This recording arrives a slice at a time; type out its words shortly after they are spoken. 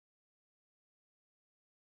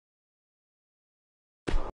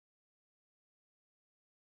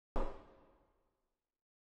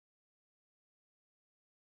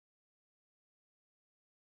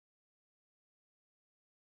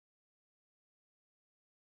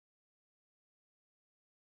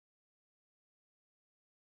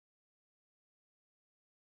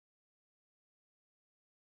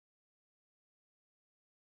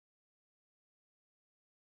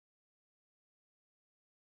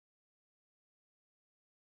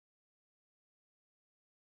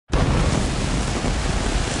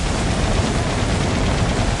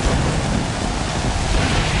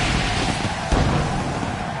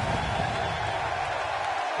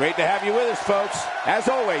Great to have you with us, folks. As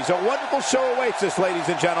always, a wonderful show awaits us, ladies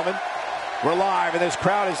and gentlemen. We're live, and this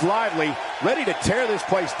crowd is lively, ready to tear this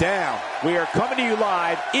place down. We are coming to you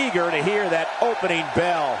live, eager to hear that opening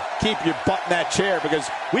bell. Keep your butt in that chair, because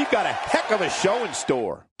we've got a heck of a show in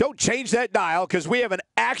store. Don't change that dial, because we have an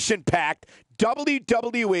action-packed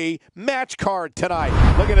WWE match card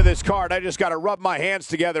tonight. Looking at this card, I just got to rub my hands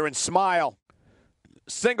together and smile.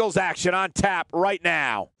 Singles action on tap right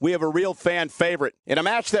now. We have a real fan favorite in a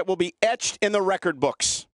match that will be etched in the record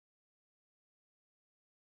books.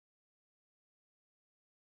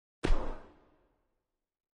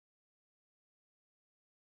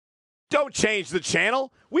 Don't change the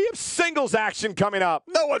channel. We have singles action coming up.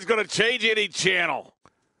 No one's going to change any channel.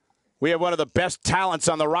 We have one of the best talents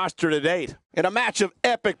on the roster to date in a match of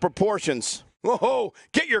epic proportions. Whoa,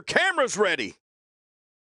 get your cameras ready.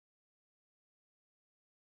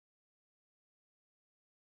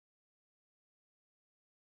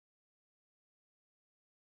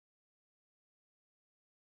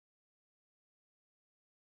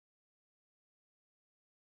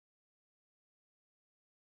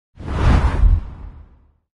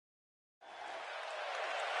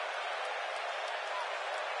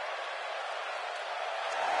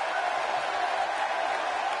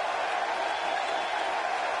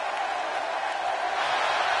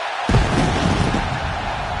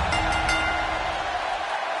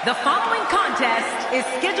 The following contest is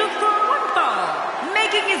scheduled for one fall,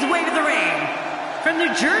 making his way to the ring. From New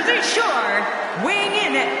Jersey Shore, weighing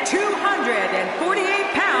in at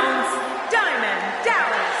 248 pounds, Diamond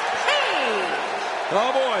Dallas Page.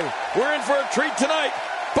 Oh boy, we're in for a treat tonight.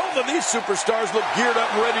 Both of these superstars look geared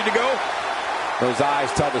up and ready to go. Those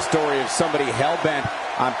eyes tell the story of somebody hell-bent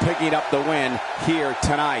on picking up the win here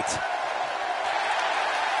tonight.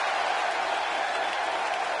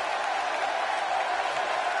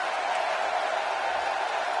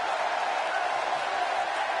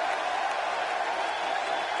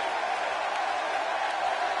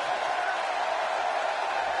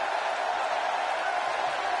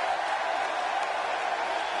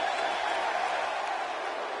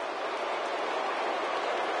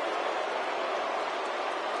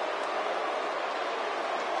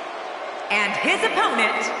 And his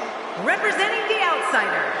opponent, representing the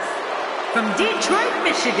Outsiders, from Detroit,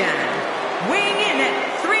 Michigan, weighing in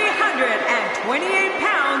at 328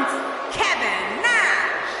 pounds, Kevin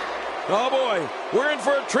Nash. Oh boy, we're in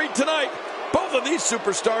for a treat tonight. Both of these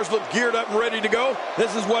superstars look geared up and ready to go.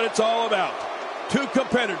 This is what it's all about. Two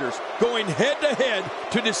competitors going head-to-head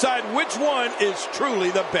to decide which one is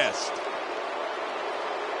truly the best.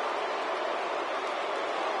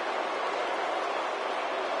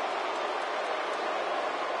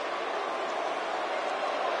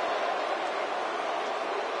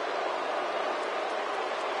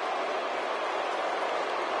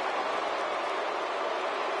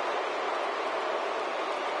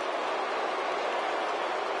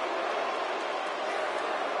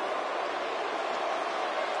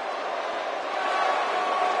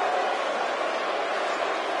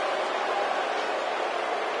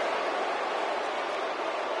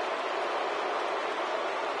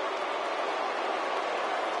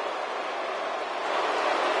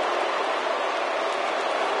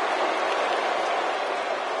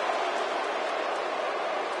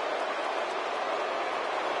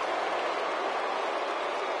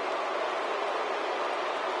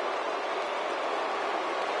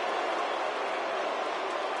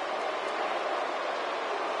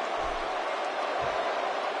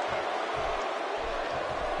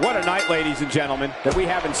 What a night, ladies and gentlemen, that we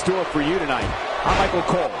have in store for you tonight. I'm Michael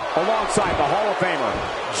Cole, alongside the Hall of Famer,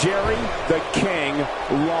 Jerry the King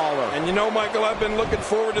Lawler. And you know, Michael, I've been looking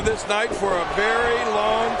forward to this night for a very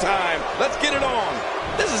long time. Let's get it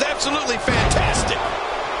on. This is absolutely fantastic.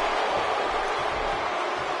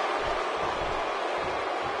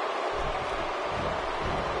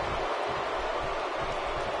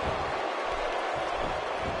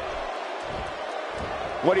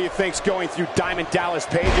 What do you think's going through Diamond Dallas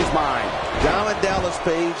Page's mind? Diamond Dallas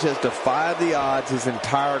Page has defied the odds his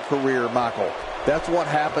entire career, Michael. That's what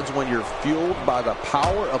happens when you're fueled by the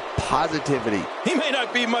power of positivity. He may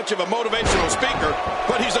not be much of a motivational speaker,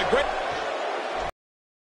 but he's a great...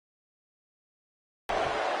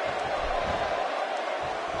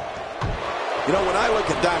 You know, when I look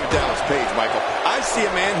at Diamond Dallas Page, Michael, I see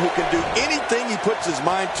a man who can do anything he puts his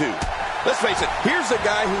mind to. Let's face it, here's a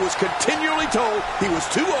guy who was continually told he was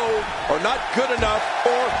too old or not good enough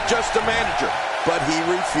or just a manager. But he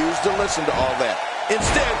refused to listen to all that.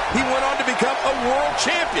 Instead, he went on to become a world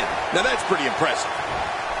champion. Now, that's pretty impressive.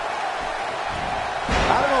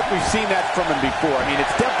 I don't know know if we've seen that from him before. I mean,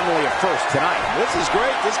 it's definitely a first tonight. This is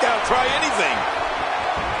great. This guy will try anything.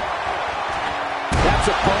 That's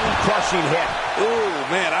a bone-crushing hit. Ooh,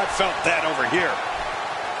 man, I felt that over here.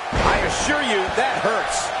 I assure you, that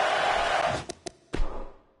hurts.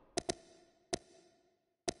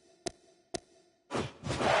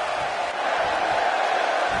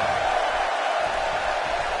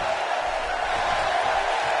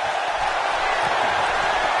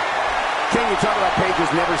 Can you talk about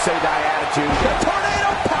Page's never say die attitude? The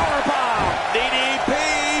tornado powerbomb! DDP!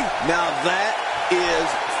 Now that is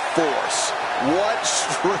force. What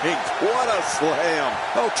strength. What a slam.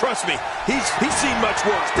 Oh, trust me, he's seen much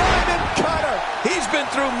worse. Diamond cutter! He's been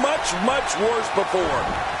through much, much worse before.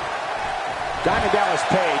 Diamond Dallas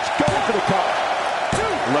Page going for the cover.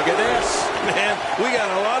 Look at this. Man, we got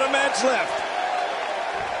a lot of match left.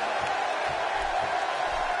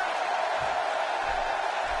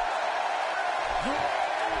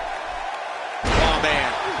 Oh, man,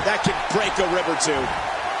 that can break a rib or two.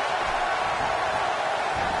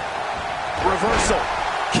 Reversal.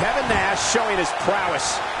 Kevin Nash showing his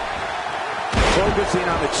prowess. Focusing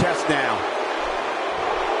on the chest now.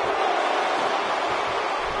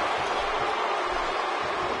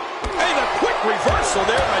 Hey, the quick reversal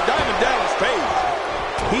there by Diamond Dallas Page.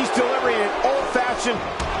 He's delivering an old-fashioned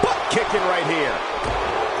butt kicking right here.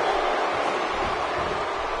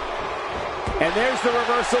 And there's the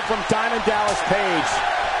reversal from Diamond Dallas Page.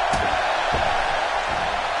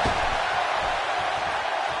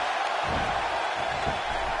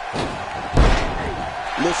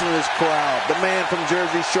 Listen to this crowd. The man from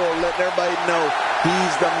Jersey Shore letting everybody know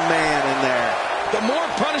he's the man in there. The more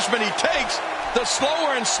punishment he takes, the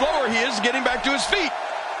slower and slower he is getting back to his feet.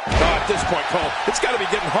 Oh, at this point, Cole, it's got to be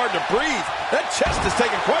getting hard to breathe. That chest is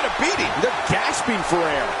taking quite a beating. They're gasping for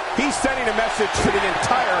air. He's sending a message to the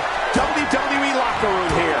entire WWE locker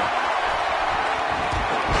room here.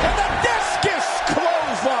 And the discus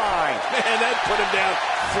clothesline. Man, that put him down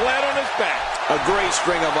flat on his back. A great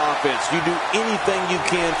string of offense. You do anything you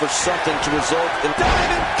can for something to result in...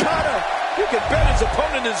 Diamond cutter. You can bet his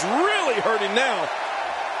opponent is really hurting now.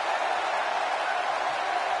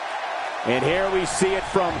 And here we see it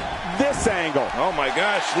from this angle. Oh, my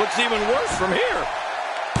gosh. Looks even worse from here.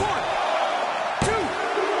 1, 2,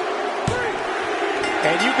 3.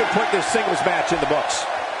 And you can put this singles match in the books.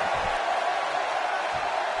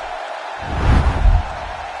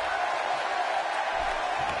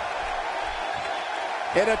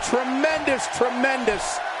 In a tremendous,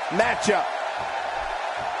 tremendous matchup.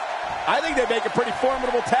 I think they make a pretty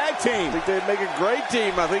formidable tag team. I think they'd make a great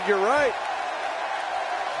team. I think you're right.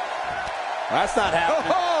 That's not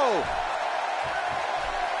happening. Oh!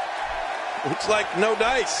 Looks like no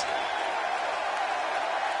dice.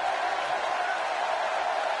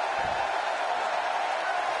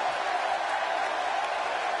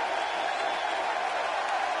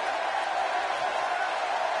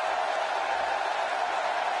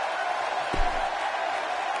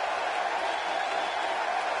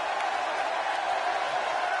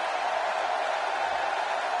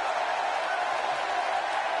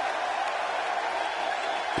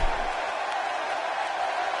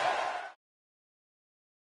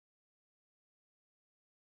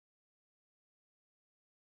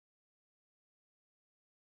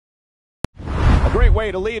 Great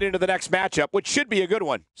way to lead into the next matchup, which should be a good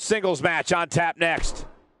one. Singles match on tap next.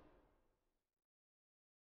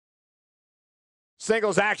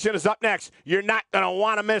 Singles action is up next. You're not going to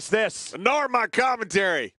want to miss this. Nor my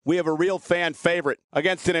commentary. We have a real fan favorite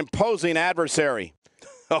against an imposing adversary.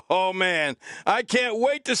 Oh, man. I can't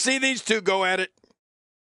wait to see these two go at it.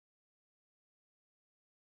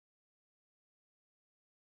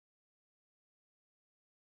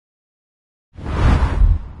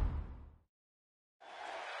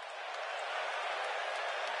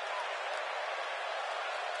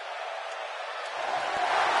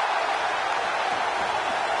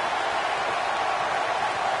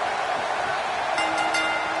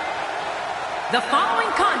 The following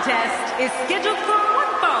contest is scheduled for one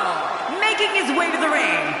fall, making his way to the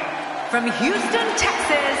ring. From Houston,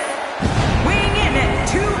 Texas, weighing in at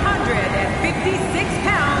 256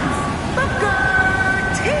 pounds,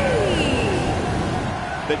 Booker T.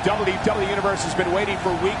 The WWE Universe has been waiting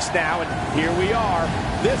for weeks now, and here we are.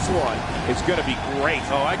 This one is going to be great.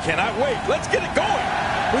 Oh, I cannot wait. Let's get it going.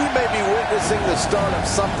 We may be witnessing the start of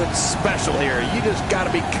something special here. You just got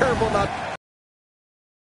to be careful not...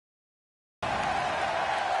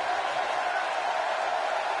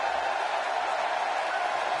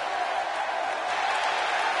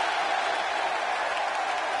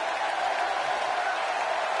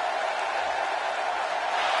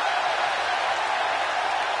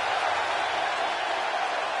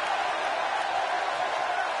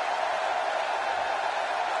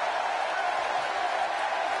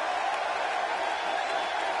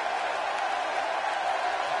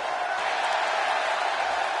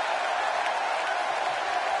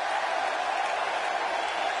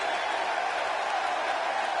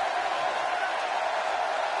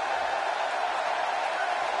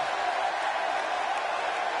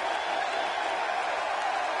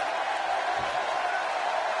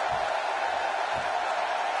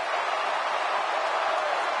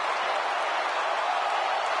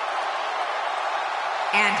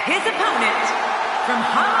 And his opponent from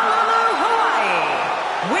Honolulu,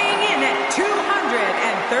 Hawaii, weighing in at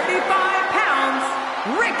 235 pounds,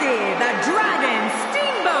 Ricky the Dragon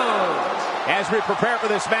Steamboat. As we prepare for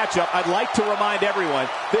this matchup, I'd like to remind everyone,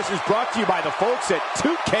 this is brought to you by the folks at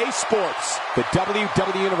 2K Sports. The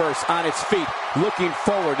WWE Universe on its feet, looking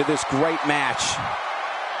forward to this great match.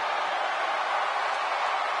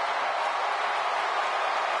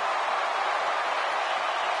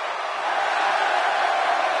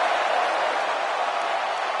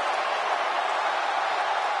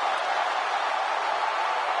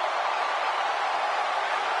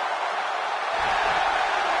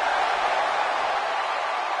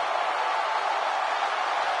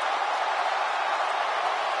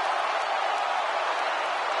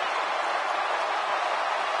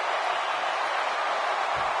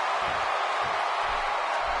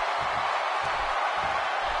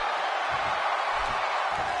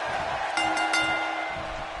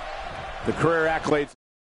 The career accolades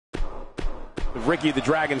of Ricky the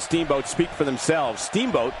Dragon Steamboat speak for themselves.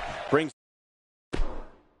 Steamboat brings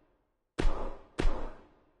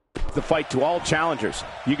the fight to all challengers.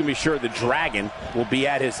 You can be sure the Dragon will be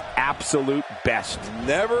at his absolute best.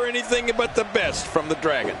 Never anything but the best from the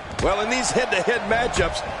Dragon. Well, in these head-to-head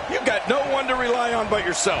matchups, you've got no one to rely on but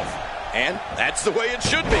yourself. And that's the way it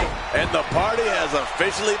should be. And the party has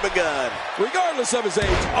officially begun. Regardless of his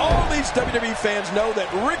age, all these WWE fans know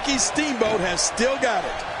that Ricky Steamboat has still got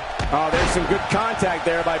it. Oh, there's some good contact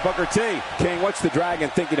there by Booker T. King, what's the Dragon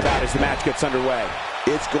thinking about as the match gets underway?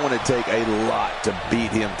 It's going to take a lot to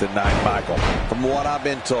beat him tonight, Michael. From what I've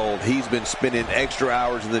been told, he's been spending extra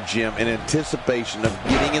hours in the gym in anticipation of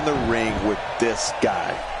getting in the ring with this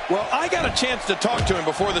guy. Well, I got a chance to talk to him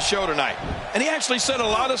before the show tonight, and he actually said a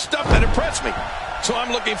lot of stuff that impressed me. So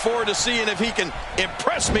I'm looking forward to seeing if he can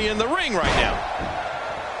impress me in the ring right now.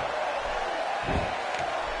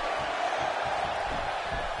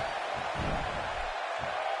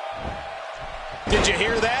 Did you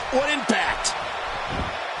hear that? What impact!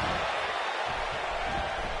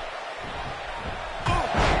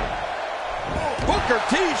 Booker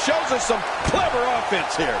T shows us some clever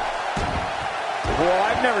offense here. Well,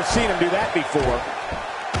 I've never seen him do that before.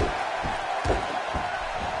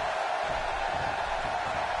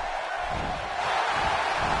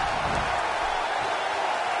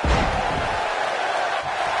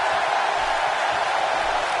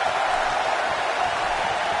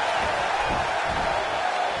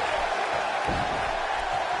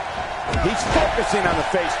 He's focusing on the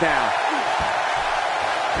face now.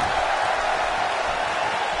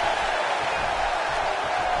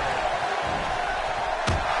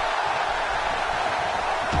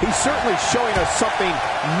 He's certainly showing us something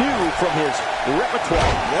new from his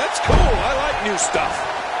repertoire. That's cool. I like new stuff.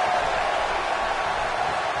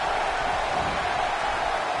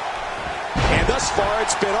 And thus far,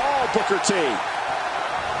 it's been all Booker T.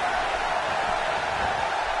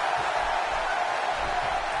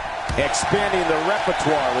 Expanding the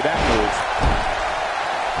repertoire with that move.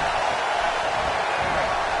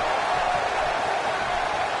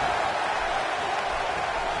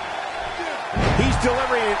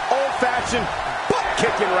 Delivering an old-fashioned butt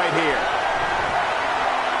kicking right here.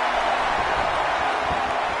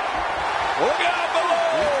 Look out below!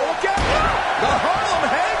 Look out! The Harlem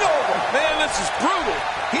Hangover! Man, this is brutal.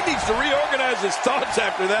 He needs to reorganize his thoughts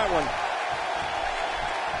after that one.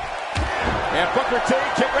 And Booker T,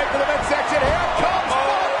 kick right to the midsection. Here it comes!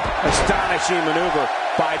 Oh. Astonishing maneuver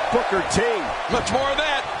by Booker T. Much more of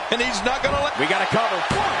that, and he's not going to let... We got to cover.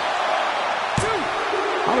 1, 2.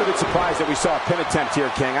 I'm a bit surprised that we saw a pin attempt here,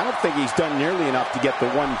 King. I don't think he's done nearly enough to get the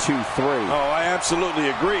 1, 2, 3. Oh, I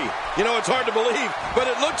absolutely agree. You know, it's hard to believe, but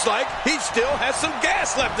it looks like he still has some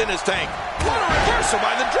gas left in his tank. What a reversal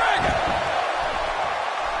by the Dragon.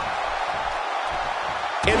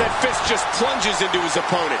 And that fist just plunges into his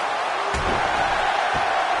opponent.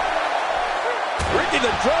 Ricky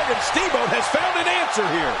the Dragon Steamboat has found an answer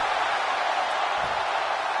here.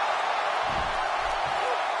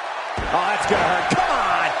 Oh, that's going to hurt. Come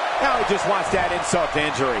on! Now he just wants that insult to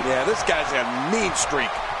injury. Yeah, this guy's got a mean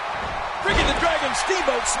streak. Ricky the Dragon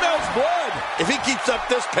Steamboat smells blood. If he keeps up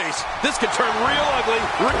this pace, this could turn real ugly.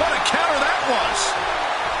 What a counter that was.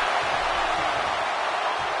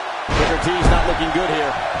 Booker T's not looking good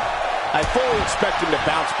here. I fully expect him to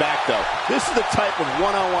bounce back, though. This is the type of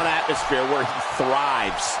one-on-one atmosphere where he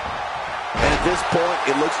thrives. And at this point,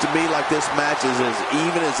 it looks to me like this match is as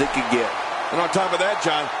even as it could get. And on top of that,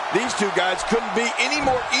 John, these two guys couldn't be any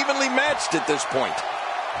more evenly matched at this point.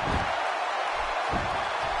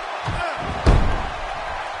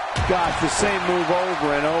 gosh, the same move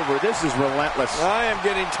over and over. This is relentless. I am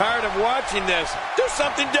getting tired of watching this. Do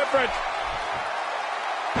something different.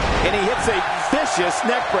 And he hits a vicious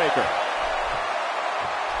neck breaker.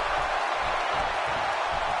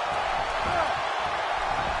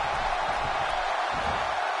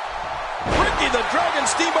 Ricky the Dragon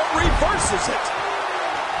Steamboat reverses it.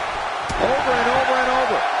 Over and over and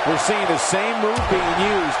over. We're seeing the same move being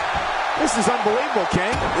used. This is unbelievable,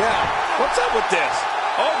 King. Yeah. What's up with this?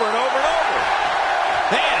 Over and over and over.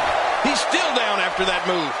 Man, he's still down after that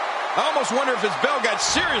move. I almost wonder if his bell got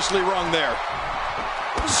seriously wrung there.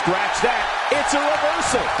 Scratch that. It's a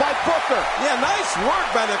reversal by Booker. Yeah, nice work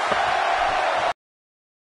by the...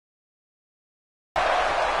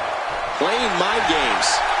 Playing mind games.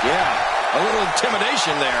 Yeah, a little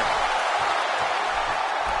intimidation there.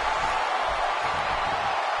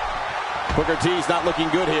 Booker T's not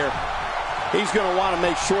looking good here. He's going to want to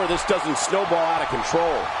make sure this doesn't snowball out of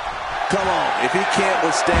control. Come on, if he can't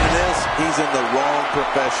withstand this, he's in the wrong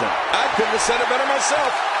profession. I couldn't have said it better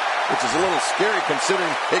myself, which is a little scary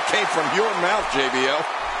considering it came from your mouth, JBL.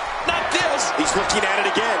 Not this. He's looking at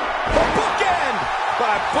it again. The bookend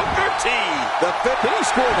by Booker T. Did he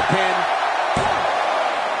score the pin?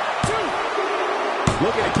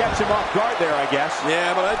 Looking to catch him off guard there, I guess.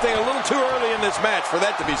 Yeah, but I think a little too early in this match for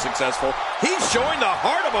that to be successful. He's showing the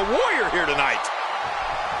heart of a warrior here tonight.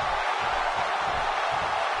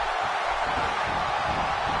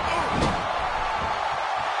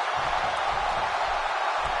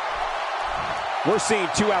 We're seeing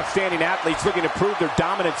two outstanding athletes looking to prove their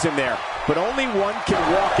dominance in there, but only one can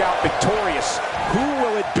walk out victorious. Who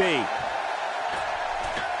will it be?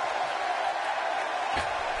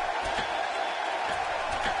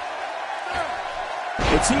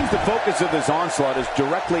 It seems the focus of this onslaught is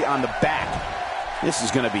directly on the back. This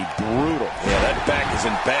is going to be brutal. Yeah, that back is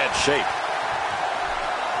in bad shape.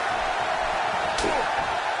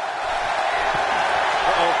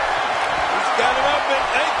 Uh-oh. He's got him up. And,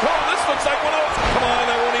 hey, Cole, this looks like one of those. Come on,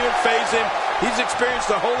 that won't even faze him. He's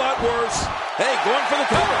experienced a whole lot worse. Hey, going for the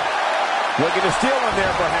cover. Looking to steal one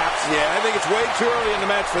there, perhaps. Yeah, I think it's way too early in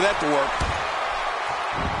the match for that to work.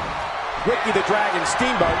 Ricky the Dragon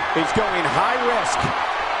Steamboat is going high risk.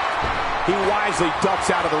 He wisely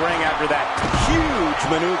ducks out of the ring after that huge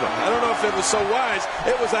maneuver. I don't know if it was so wise.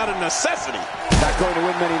 It was out of necessity. Not going to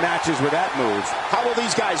win many matches with that move. How will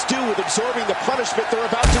these guys do with absorbing the punishment they're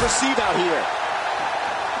about to receive out here?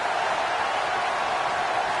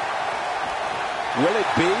 Will it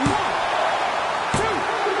be?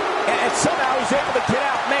 And somehow he's able to get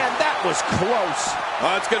out. Man, that was close.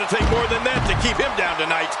 It's going to take more than that to keep him down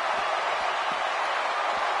tonight.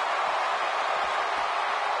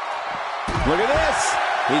 Look at this.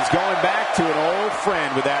 He's going back to an old friend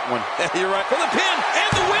with that one. You're right. For the pin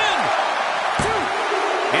and the win.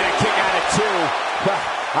 And a kick out of two. Well,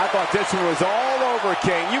 I thought this one was all over,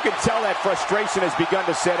 King. You can tell that frustration has begun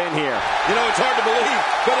to set in here. You know, it's hard to believe,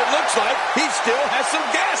 but it looks like he still has some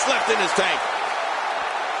gas left in his tank.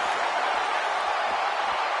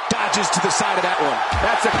 Dodges to the side of that one.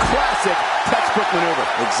 That's a classic textbook maneuver.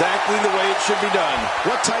 Exactly the way it should be done.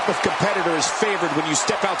 What type of competitor is favored when you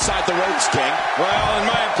step outside the ropes, King? Well, in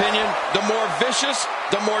my opinion, the more vicious,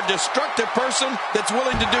 the more destructive person that's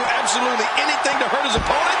willing to do absolutely anything to hurt his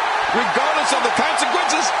opponent, regardless of the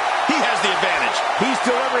consequences, he has the advantage. He's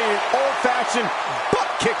delivering an old-fashioned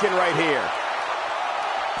butt kicking right here.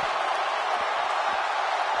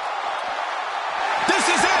 This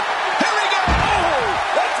is it. Here we go. Oh,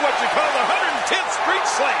 that's what you call the 110th Street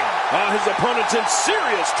Slam. His opponent's in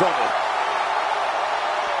serious trouble.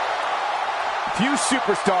 Few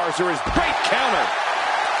superstars are as Great counter.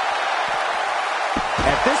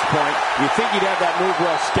 At this point, you think he'd have that move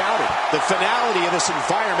well scouted. The finality of this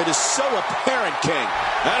environment is so apparent, King.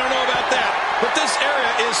 I don't know about that, but this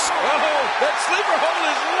area is... Oh, that sleeper hold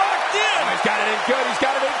is locked in. Oh, he's got it in good. He's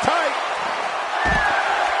got it in tight.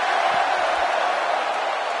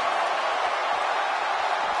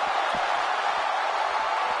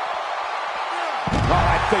 Oh,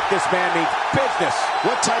 I think this man means business.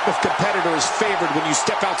 What type of competitor is favored when you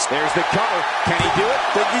step out? There's the cover. Can he do it?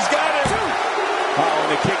 Think he's got it. Oh,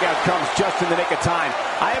 and the kick out comes just in the nick of time.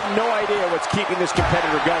 I have no idea what's keeping this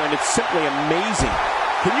competitor going. It's simply amazing.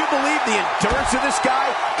 Can you believe the endurance of this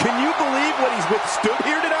guy? Can you believe what he's withstood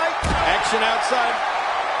here tonight? Action outside.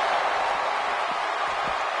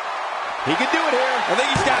 He can do it here. I think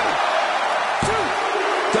he's got it.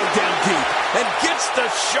 Dug down deep and gets the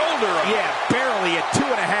shoulder up. Yeah, barely at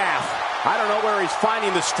 2.5. I don't know where he's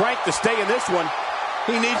finding the strength to stay in this one.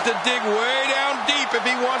 He needs to dig way down deep if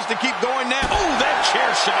he wants to keep going now. Oh, that chair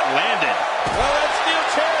shot landed. Well, that steel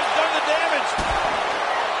chair has done the damage.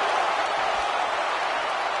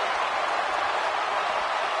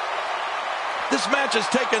 This match has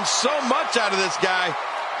taken so much out of this guy.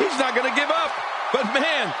 He's not going to give up. But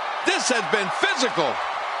man, this has been physical.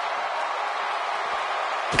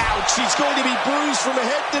 Ouch, he's going to be bruised from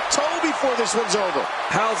head to toe before this one's over.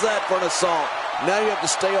 How's that for an assault? Now you have to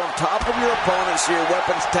stay on top of your opponent so your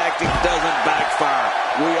weapons tactic doesn't backfire.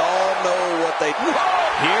 We all know what they... Whoa!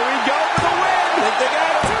 Here we go for the win! I think they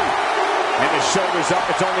got him. And the shoulder's up,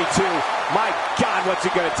 it's only 2. My God, what's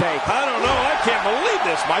it going to take? I don't know, I can't believe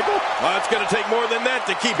this, Michael. Well, it's going to take more than that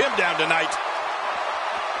to keep him down tonight.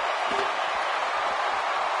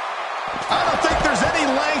 I don't think there's any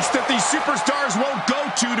lengths that these superstars won't go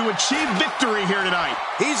to achieve victory here tonight.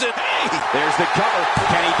 He's in. Hey! There's the cover.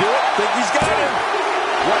 Can he do it? Think he's got him.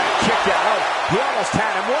 What a kick out. Oh, he almost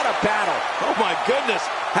had him. What a battle. Oh, my goodness.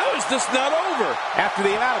 How is this not over? After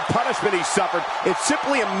the amount of punishment he suffered, it's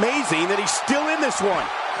simply amazing that he's still in this one.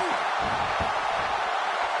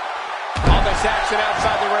 All this action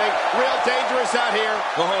outside the ring. Real dangerous out here.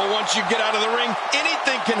 Oh, once you get out of the ring,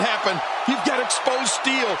 anything can happen. You've got exposed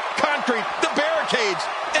steel, concrete, the barricades,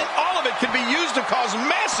 and all of it can be used to cause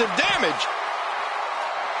massive damage.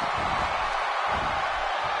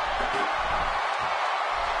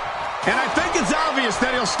 And I think it's obvious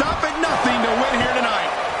that he'll stop at nothing to win here tonight.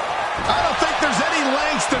 I don't think there's any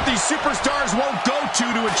lengths that these superstars won't go to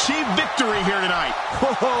achieve victory here tonight.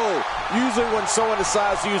 Whoa! Usually when someone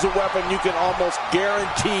decides to use a weapon, you can almost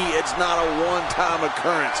guarantee it's not a one-time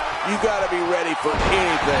occurrence. You got to be ready for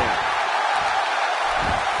anything.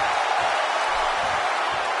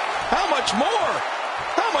 How much more?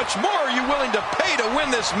 How much more are you willing to pay to win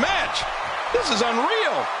this match? This is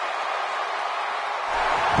unreal.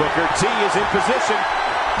 Booker T is in position.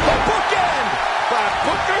 The bookend by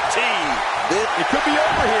Booker T. It could be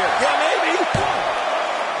over here. Yeah, maybe.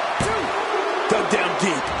 1, 2. Dug down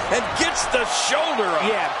deep and gets the shoulder up.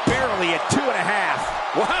 Yeah, barely at 2.5.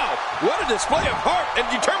 Wow, what a display of heart and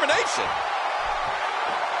determination.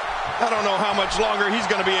 I don't know how much longer he's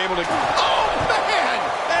going to be able to... Oh, man!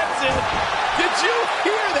 That's it. Did you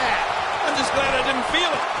hear that? I'm just glad I didn't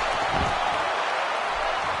feel it.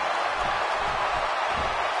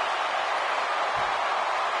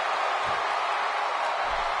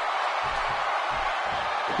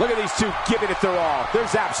 Look at these two giving it their all.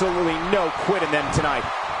 There's absolutely no quit in them tonight.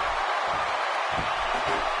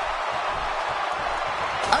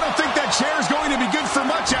 I don't think that chair is going to be good for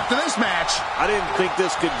much after this match. I didn't think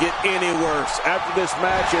this could get any worse. After this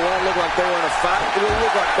match, it won't look like they were in a fight. It will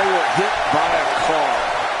look like they were hit by a car.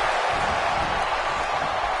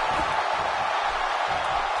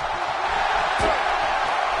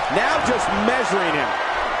 Now just measuring him.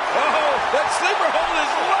 Oh, that sleeper hold is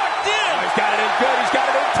locked in. Oh, he's got it in good. He's got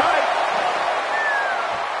it in tight.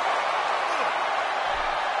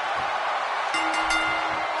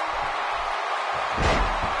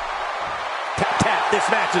 Tap, tap. This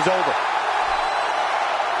match is over.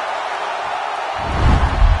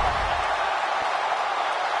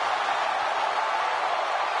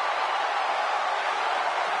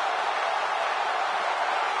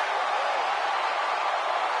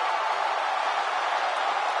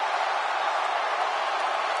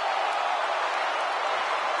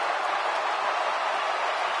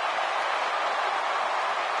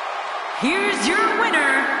 Here's your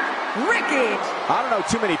winner, Ricky. I don't know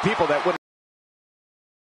too many people that wouldn't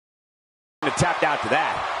have tapped out to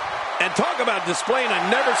that. And talk about displaying a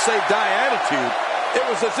never-say-die attitude. It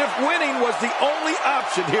was as if winning was the only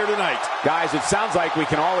option here tonight. Guys, it sounds like we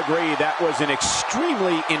can all agree that was an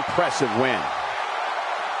extremely impressive win.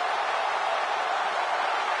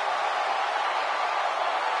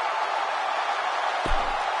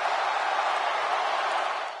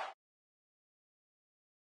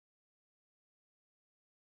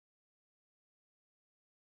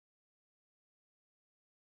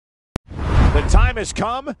 The time has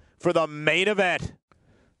come for the main event.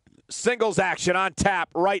 Singles action on tap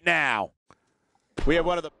right now. We have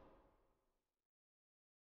one of the...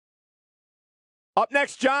 Up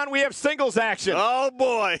next, John, we have singles action. Oh,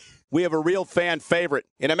 boy. We have a real fan favorite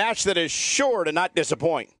in a match that is sure to not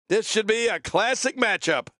disappoint. This should be a classic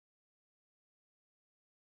matchup.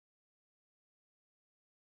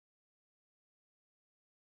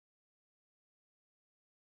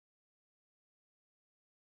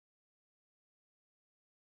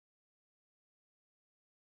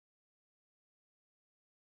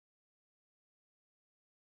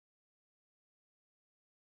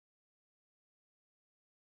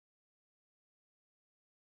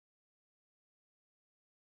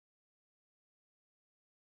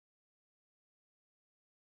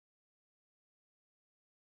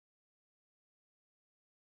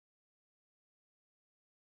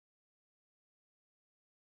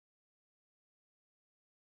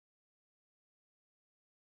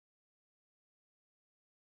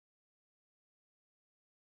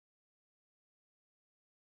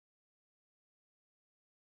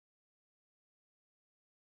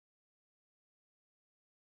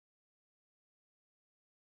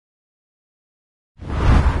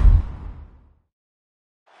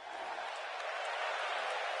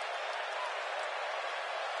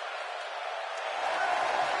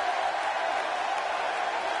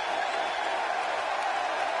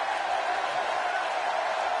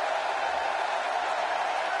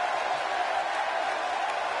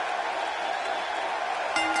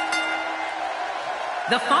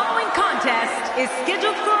 The following contest is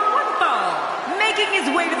scheduled for one fall. Making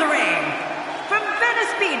his way to the ring from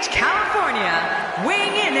Venice Beach, California,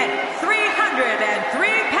 weighing in at 303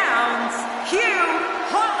 pounds, Hugh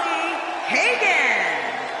Holly Hagen.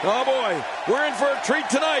 Oh boy, we're in for a treat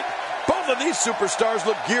tonight. Both of these superstars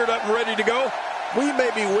look geared up and ready to go. We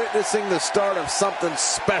may be witnessing the start of something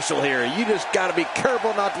special here. You just got to be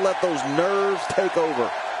careful not to let those nerves take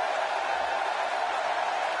over.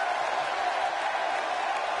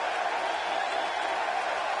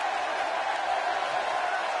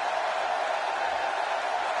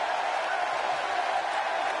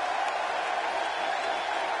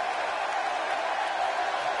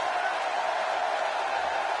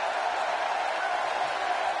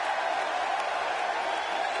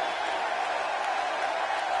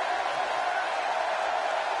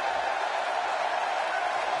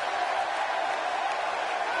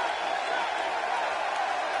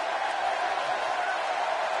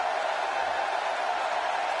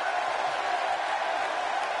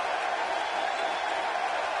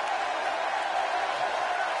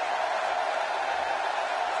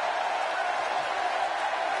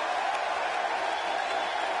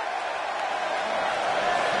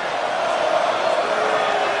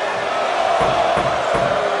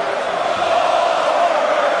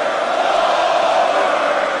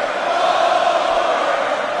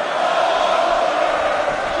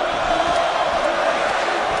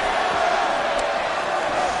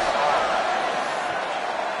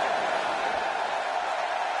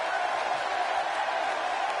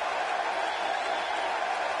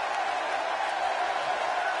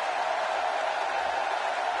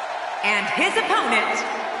 And his opponent,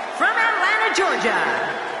 from Atlanta,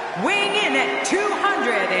 Georgia, weighing in at 280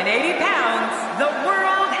 pounds, the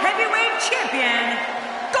World Heavyweight Champion,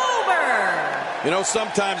 Goldberg. You know,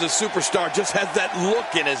 sometimes a superstar just has that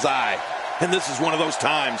look in his eye. And this is one of those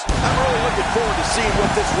times. I'm really looking forward to seeing what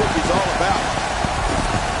this rookie's all about.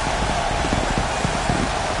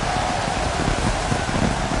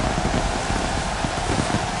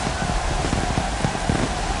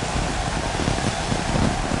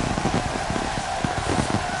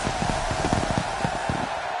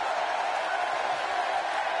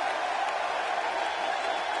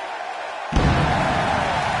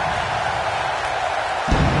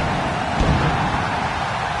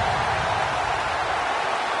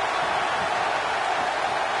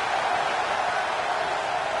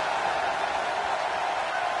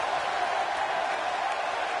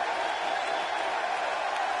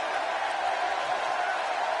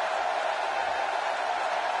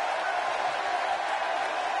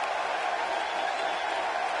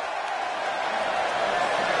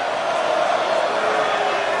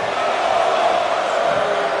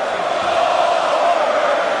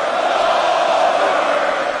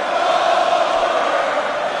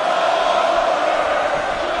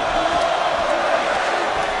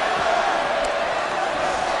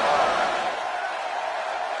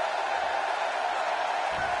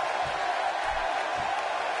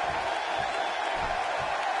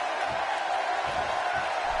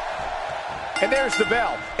 And there's the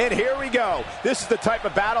bell. And here we go. This is the type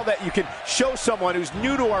of battle that you can show someone who's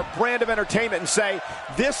new to our brand of entertainment and say,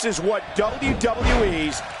 this is what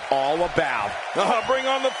WWE's all about. Bring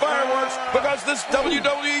on the fireworks, because this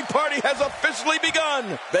WWE party has officially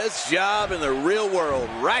begun. Best job in the real world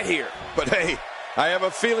right here. But hey, I have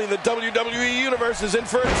a feeling the WWE Universe is in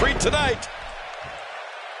for a treat tonight.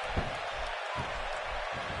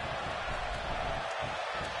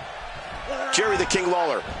 Jerry the King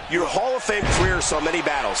Lawler, your Hall of Fame career saw many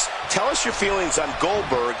battles. Tell us your feelings on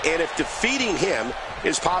Goldberg and if defeating him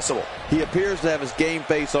is possible. He appears to have his game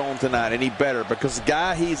face on tonight, and he better, because the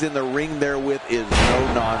guy he's in the ring there with is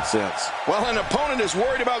no nonsense. While an opponent is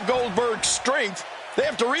worried about Goldberg's strength, they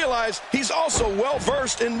have to realize he's also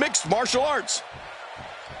well-versed in mixed martial arts.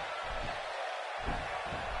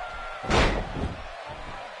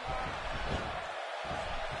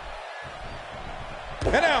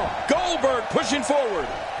 And now, Goldberg pushing forward.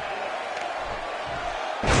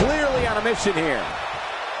 Clearly on a mission here.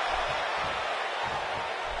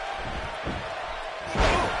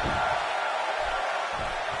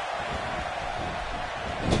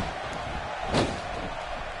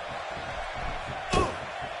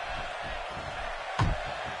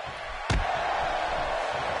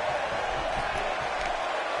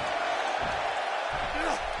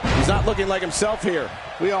 He's not looking like himself here.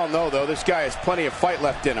 We all know, though, this guy has plenty of fight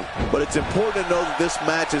left in him. But it's important to know that this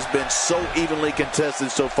match has been so evenly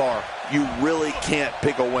contested so far. You really can't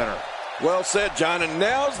pick a winner. Well said, John, and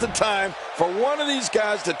now's the time for one of these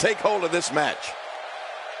guys to take hold of this match.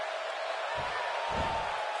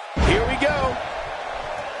 Here we go.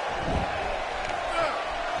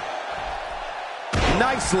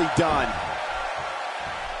 Nicely done.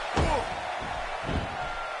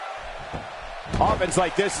 Offense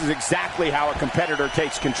like this is exactly how a competitor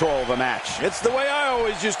takes control of a match. It's the way I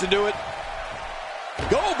always used to do it.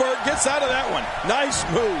 Goldberg gets out of that one. Nice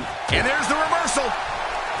move. And there's the reversal.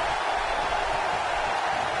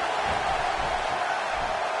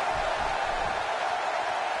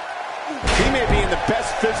 He may be in the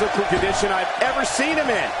best physical condition I've ever seen him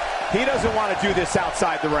in. He doesn't want to do this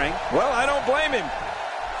outside the ring. Well, I don't blame him.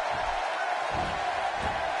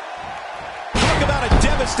 Talk about a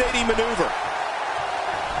devastating maneuver.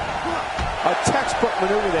 A textbook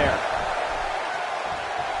maneuver there.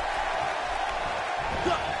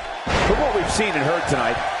 From what we've seen and heard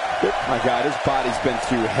tonight, oh my God, his body's been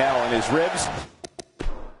through hell, and his ribs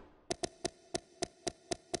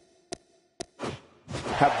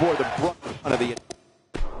have bore the brunt of the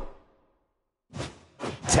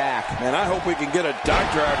attack. Man, I hope we can get a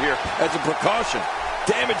doctor out here as a precaution.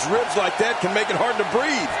 Damaged ribs like that can make it hard to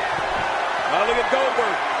breathe. Now look at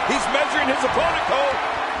Goldberg. He's measuring his opponent, Cole.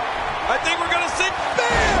 I think we're going to see.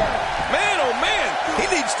 Bam! Man, oh man, he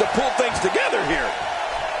needs to pull things together here.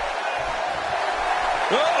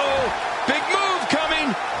 Uh-oh, big move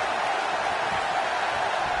coming.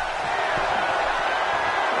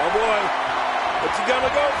 Oh boy, what's he going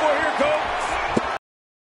to go for here, Cole?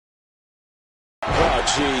 Oh,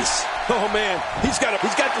 jeez. Oh, man. He's got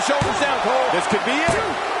the shoulders down, Cole. This could be it.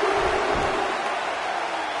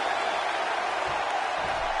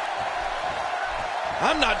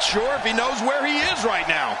 I'm not sure if he knows where he is right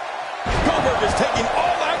now. Goldberg is taking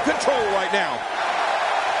all-out control right now.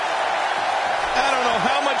 I don't know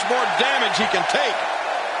how much more damage he can take.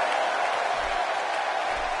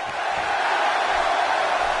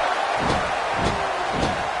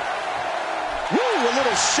 Woo, a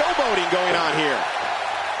little showboating going on here.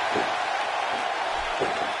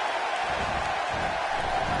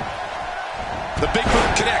 The big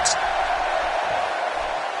move connects.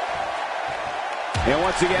 And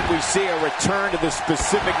once again, we see a return to the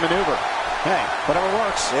specific maneuver. Hey, whatever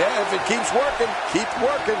works. Yeah, if it keeps working, keep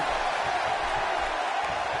working.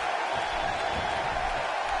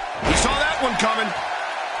 He saw that one coming.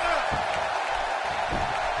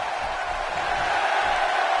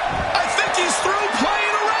 I think he's through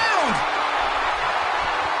playing around.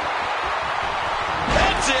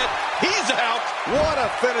 That's it. He's out. What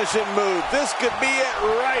a finishing move. This could be it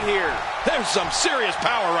right here. There's some serious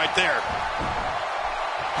power right there.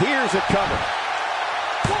 Here's a cover.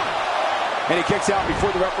 And he kicks out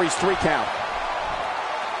before the referee's 3 count.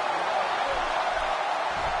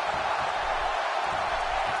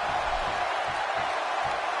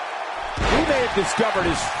 He may have discovered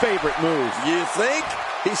his favorite move. You think?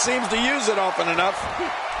 He seems to use it often enough.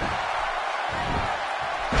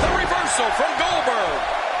 The reversal from Goldberg.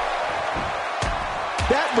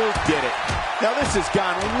 That move did it. Now this has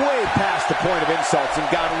gone way past the point of insults and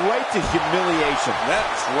gone right to humiliation.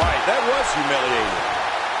 That's right. That was humiliating.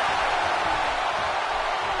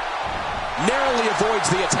 Narrowly avoids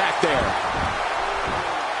the attack there.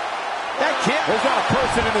 That can't. There's not a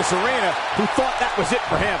person in this arena who thought that was it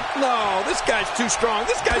for him. No, this guy's too strong.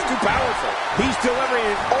 This guy's too powerful. He's delivering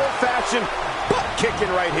an old-fashioned butt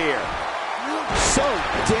kicking right here. So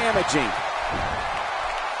damaging.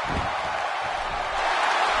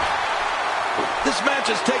 This match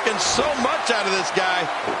has taken so much out of this guy.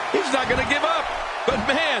 He's not going to give up. But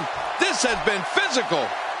man, this has been physical.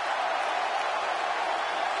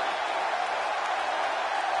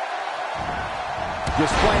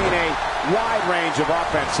 Displaying a wide range of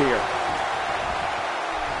offense here.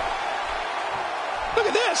 Look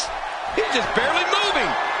at this. He's just barely moving.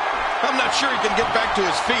 I'm not sure he can get back to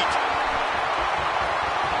his feet.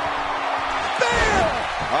 Bam!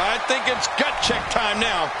 I think it's gut check time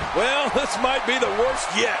now. Well, this might be the worst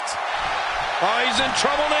yet. Oh, he's in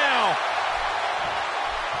trouble now.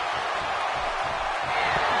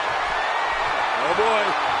 Oh, boy.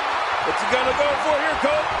 What's he going to go for here,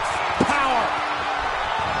 Cole? Power.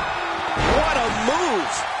 What a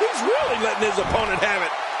move. He's really letting his opponent have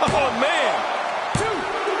it. Oh, man.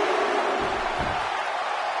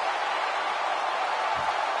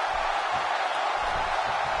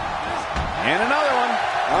 And another one.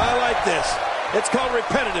 I like this. It's called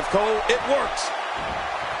repetitive, Cole. It works.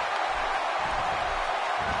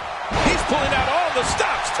 He's pulling out all the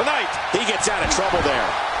stops tonight. He gets out of trouble there.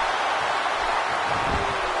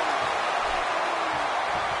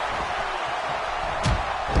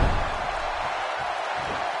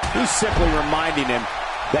 He's simply reminding him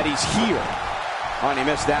that he's here. Oh, and he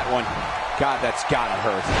missed that one. God, that's gotta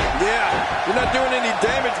hurt. Yeah, you're not doing any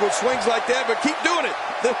damage with swings like that, but keep doing it.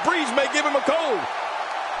 The breeze may give him a cold.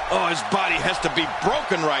 Oh, his body has to be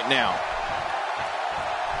broken right now.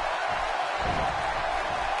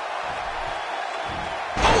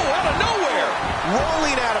 Oh, out of nowhere.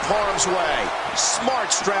 Rolling out of harm's way.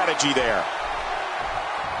 Smart strategy there.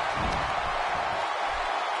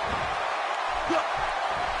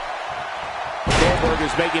 Goldberg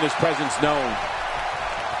is making his presence known.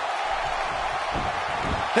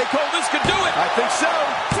 Hey, Cole, this could do it. I think so.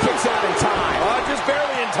 Kicks out in time. Just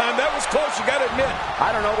barely in time. That was close, you got to admit.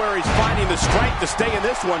 I don't know where he's finding the strength to stay in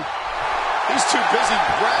this one. He's too busy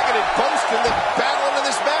bragging and boasting than battling in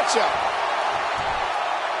this matchup.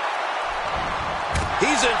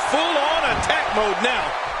 He's in full-on attack mode now.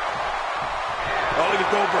 Oh, look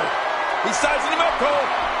at Goldberg. He's sizing him up, Cole.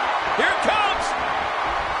 Here it comes.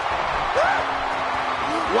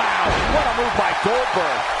 Wow, what a move by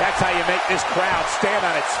Goldberg. That's how you make this crowd stand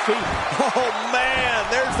on its feet. Oh, man,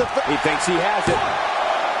 there's the... He thinks he has it.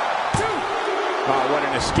 Oh, what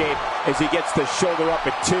an escape as he gets the shoulder up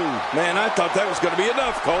at 2. Man, I thought that was going to be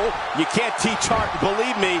enough, Cole. You can't teach art.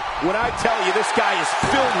 Believe me when I tell you this guy is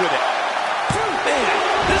filled with it. Man,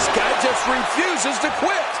 this guy just refuses to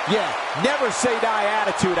quit. Yeah, never say die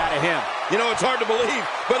attitude out of him. You know, it's hard to believe,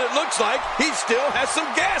 but it looks like he still has some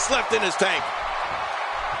gas left in his tank.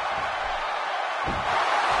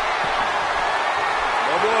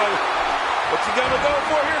 Oh, boy. What's he going to go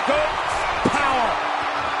for here, Cole? Power.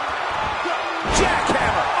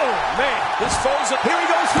 Jackhammer. Oh, man. This foe's... Here he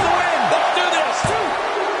goes for the win. Let's do this.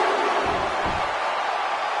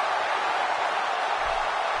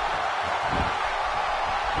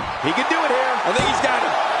 He can do it here. I think he's got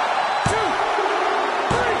him. 2,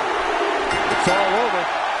 3. It's all over.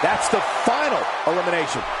 That's the final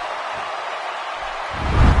elimination.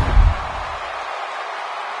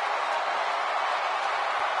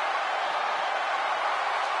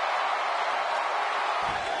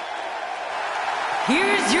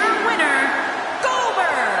 Here's your winner,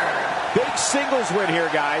 Goldberg. Big singles win here,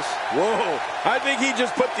 guys. Whoa. I think he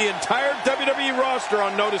just put the entire WWE roster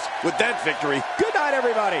on notice with that victory. Good night,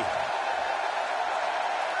 everybody.